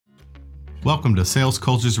Welcome to Sales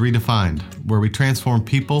Cultures Redefined, where we transform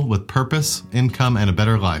people with purpose, income, and a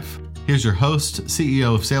better life. Here's your host,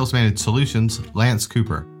 CEO of Sales Managed Solutions, Lance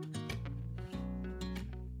Cooper.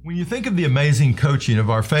 When you think of the amazing coaching of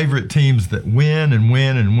our favorite teams that win and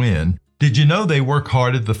win and win, did you know they work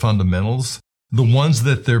hard at the fundamentals? The ones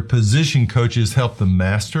that their position coaches help them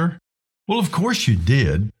master? Well, of course you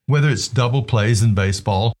did. Whether it's double plays in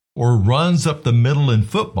baseball or runs up the middle in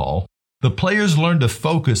football, the players learn to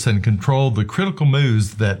focus and control the critical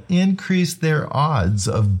moves that increase their odds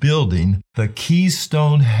of building the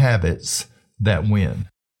Keystone habits that win.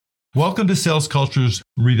 Welcome to Sales Cultures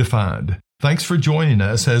Redefined. Thanks for joining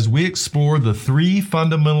us as we explore the 3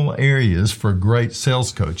 fundamental areas for great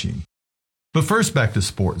sales coaching. But first, back to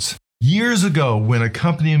sports. Years ago, when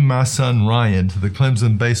accompanying my son Ryan to the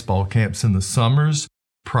Clemson baseball camps in the summers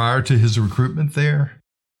prior to his recruitment there,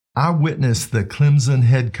 I witnessed the Clemson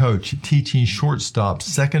head coach teaching shortstop,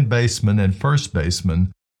 second baseman, and first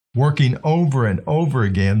baseman, working over and over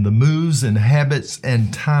again the moves and habits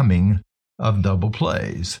and timing of double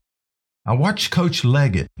plays. I watched Coach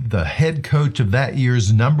Leggett, the head coach of that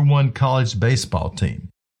year's #1 college baseball team,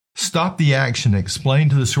 stop the action and explain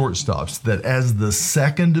to the shortstops that as the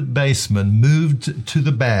second baseman moved to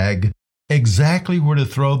the bag, exactly where to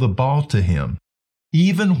throw the ball to him,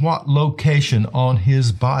 even what location on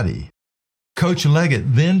his body. Coach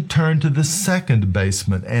Leggett then turned to the second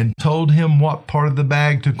baseman and told him what part of the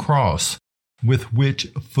bag to cross, with which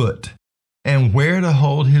foot, and where to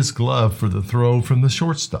hold his glove for the throw from the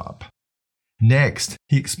shortstop. Next,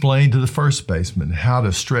 he explained to the first baseman how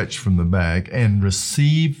to stretch from the bag and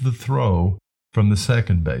receive the throw from the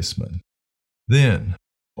second baseman. Then,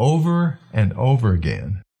 over and over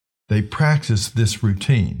again, they practiced this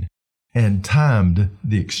routine and timed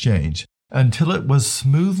the exchange until it was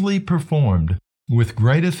smoothly performed with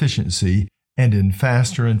great efficiency and in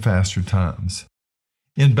faster and faster times.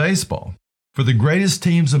 In baseball, for the greatest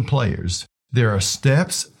teams and players, there are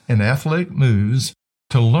steps and athletic moves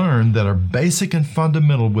to learn that are basic and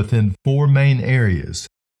fundamental within 4 main areas: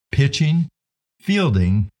 pitching,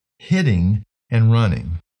 fielding, hitting, and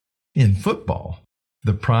running. In football,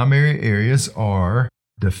 the primary areas are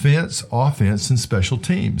defense, offense, and special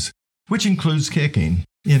teams, which includes kicking.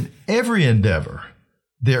 In every endeavor,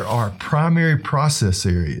 there are primary process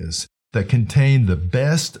areas that contain the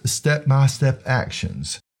best step-by-step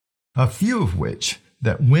actions, a few of which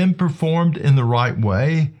that when performed in the right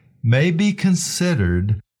way may be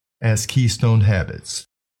considered as keystone habits.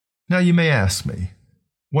 Now you may ask me,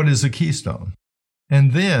 what is a keystone?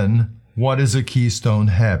 And then, what is a keystone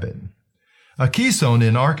habit? A keystone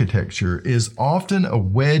in architecture is often a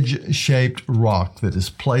wedge-shaped rock that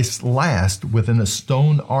is placed last within a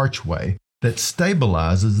stone archway that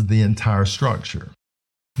stabilizes the entire structure.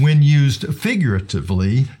 When used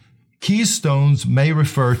figuratively, keystones may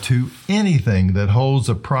refer to anything that holds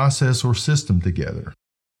a process or system together,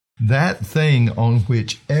 that thing on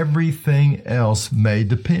which everything else may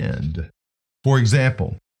depend. For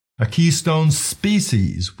example, a keystone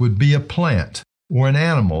species would be a plant or an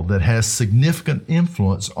animal that has significant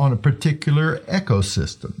influence on a particular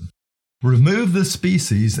ecosystem. Remove the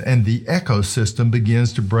species and the ecosystem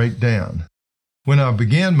begins to break down. When I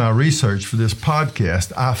began my research for this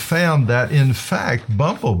podcast, I found that in fact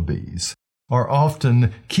bumblebees are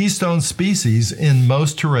often keystone species in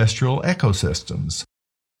most terrestrial ecosystems.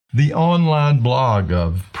 The online blog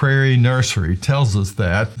of Prairie Nursery tells us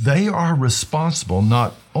that they are responsible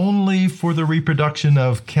not only for the reproduction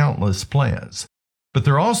of countless plants, but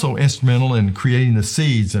they're also instrumental in creating the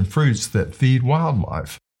seeds and fruits that feed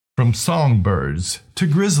wildlife, from songbirds to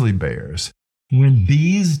grizzly bears. When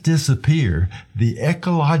bees disappear, the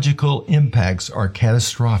ecological impacts are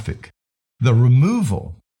catastrophic. The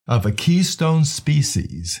removal of a keystone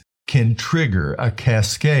species can trigger a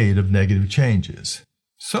cascade of negative changes.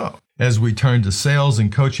 So, as we turn to sales and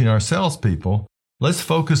coaching our salespeople, let's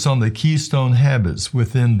focus on the keystone habits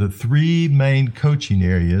within the 3 main coaching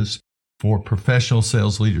areas for professional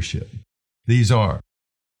sales leadership. These are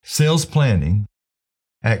sales planning,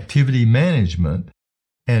 activity management,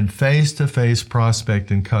 and face-to-face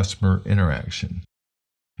prospect and customer interaction.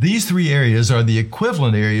 These 3 areas are the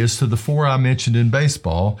equivalent areas to the 4 I mentioned in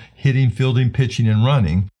baseball: hitting, fielding, pitching, and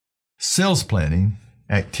running. Sales planning,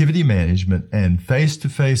 activity management, and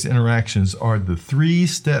face-to-face interactions are the 3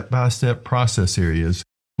 step-by-step process areas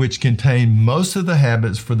which contain most of the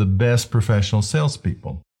habits for the best professional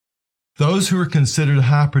salespeople. Those who are considered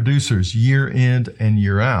high producers year in and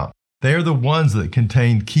year out, they are the ones that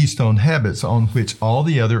contain keystone habits on which all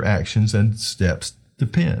the other actions and steps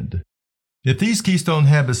depend. If these keystone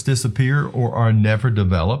habits disappear or are never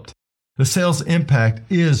developed, The sales impact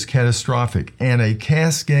is catastrophic, and a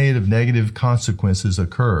cascade of negative consequences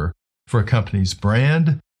occur for a company's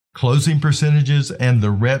brand, closing percentages, and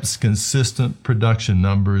the rep's consistent production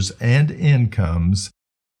numbers and incomes,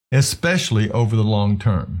 especially over the long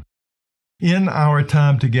term. In our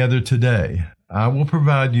time together today, I will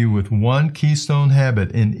provide you with one keystone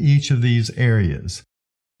habit in each of these areas.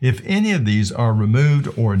 If any of these are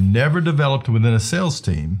removed or never developed within a sales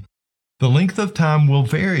team, the length of time will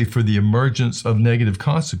vary for the emergence of negative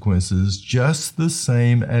consequences just the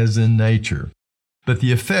same as in nature. But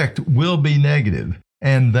the effect will be negative,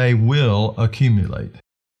 and they will accumulate.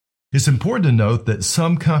 It's important to note that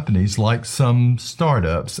some companies, like some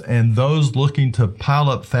startups and those looking to pile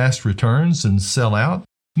up fast returns and sell out,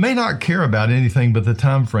 may not care about anything but the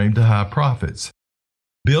time frame to high profits.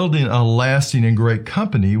 Building a lasting and great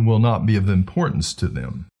company will not be of importance to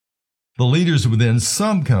them. The leaders within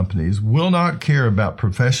some companies will not care about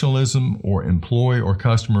professionalism or employee or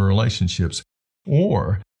customer relationships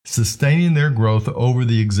or sustaining their growth over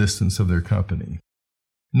the existence of their company.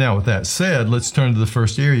 Now, with that said, let's turn to the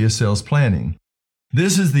first area, sales planning.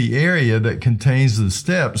 This is the area that contains the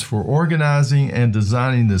steps for organizing and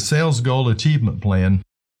designing the sales goal achievement plan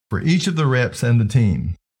for each of the reps and the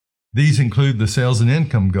team. These include the sales and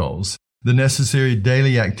income goals, the necessary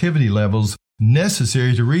daily activity levels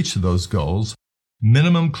necessary to reach those goals,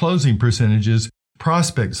 minimum closing percentages,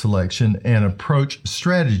 prospect selection, and approach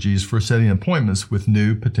strategies for setting appointments with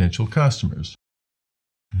new potential customers.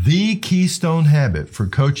 The keystone habit for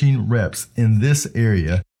coaching reps in this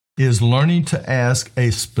area is learning to ask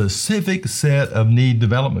a specific set of need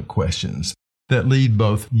development questions that lead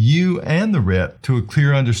both you and the rep to a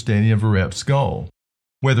clear understanding of a rep's goal.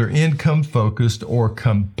 Whether income-focused or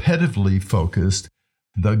competitively focused,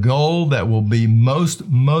 the goal that will be most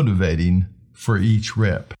motivating for each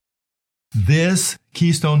rep. This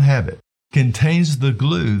keystone habit contains the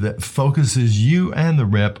glue that focuses you and the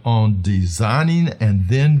rep on designing and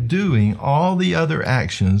then doing all the other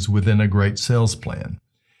actions within a great sales plan.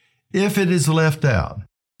 If it is left out,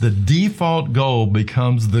 the default goal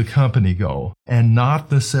becomes the company goal and not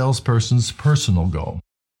the salesperson's personal goal.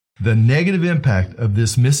 The negative impact of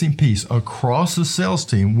this missing piece across the sales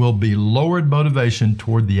team will be lowered motivation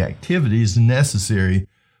toward the activities necessary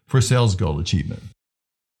for sales goal achievement.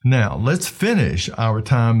 Now, let's finish our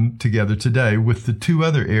time together today with the two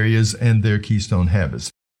other areas and their keystone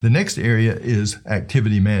habits. The next area is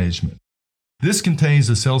activity management. This contains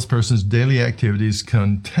the salesperson's daily activities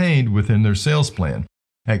contained within their sales plan.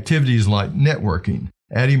 Activities like networking,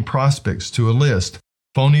 adding prospects to a list,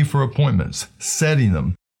 phoning for appointments, setting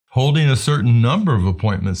them, holding a certain number of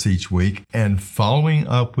appointments each week, and following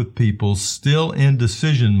up with people still in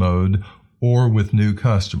decision mode or with new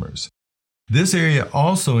customers. This area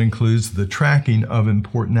also includes the tracking of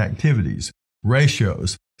important activities,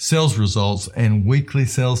 ratios, sales results, and weekly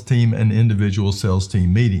sales team and individual sales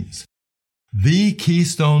team meetings. The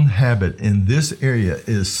keystone habit in this area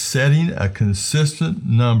is setting a consistent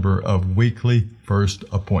number of weekly first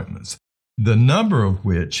appointments, the number of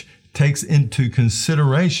which takes into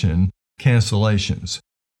consideration cancellations.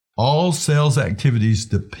 All sales activities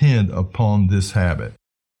depend upon this habit.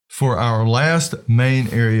 For our last main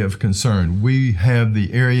area of concern, we have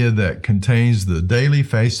the area that contains the daily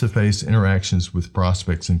face-to-face interactions with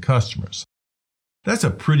prospects and customers. That's a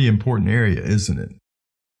pretty important area, isn't it?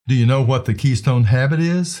 Do you know what the keystone habit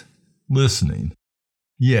is? Listening.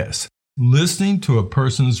 Yes, listening to a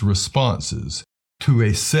person's responses to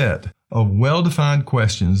a set of well-defined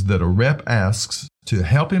questions that a rep asks to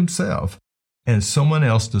help himself and someone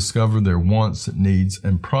else discover their wants, needs,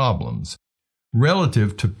 and problems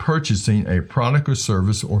relative to purchasing a product or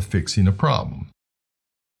service or fixing a problem.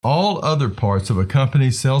 All other parts of a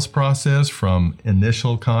company's sales process, from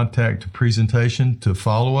initial contact to presentation to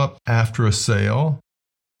follow-up after a sale,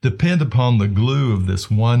 depend upon the glue of this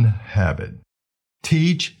one habit.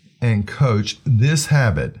 Teach and coach this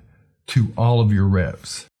habit to all of your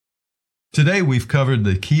reps. Today, we've covered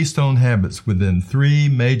the keystone habits within three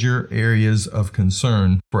major areas of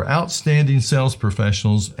concern for outstanding sales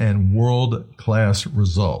professionals and world-class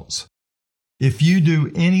results. If you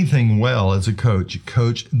do anything well as a coach,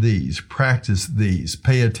 coach these, practice these,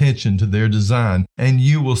 pay attention to their design, and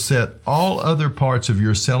you will set all other parts of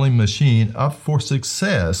your selling machine up for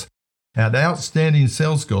success at outstanding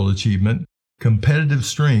sales goal achievement, competitive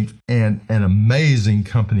strength, and an amazing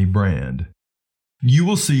company brand. You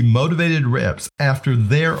will see motivated reps after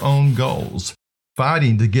their own goals,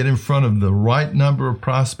 fighting to get in front of the right number of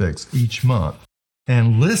prospects each month,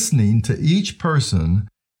 and listening to each person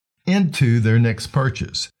into their next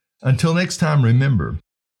purchase. Until next time, remember,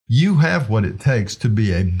 you have what it takes to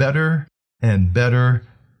be a better, and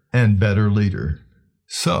better leader.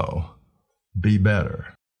 So, be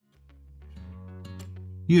better.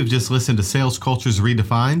 You have just listened to Sales Cultures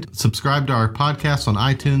Redefined. Subscribe to our podcast on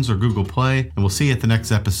iTunes or Google Play, and we'll see you at the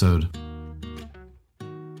next episode.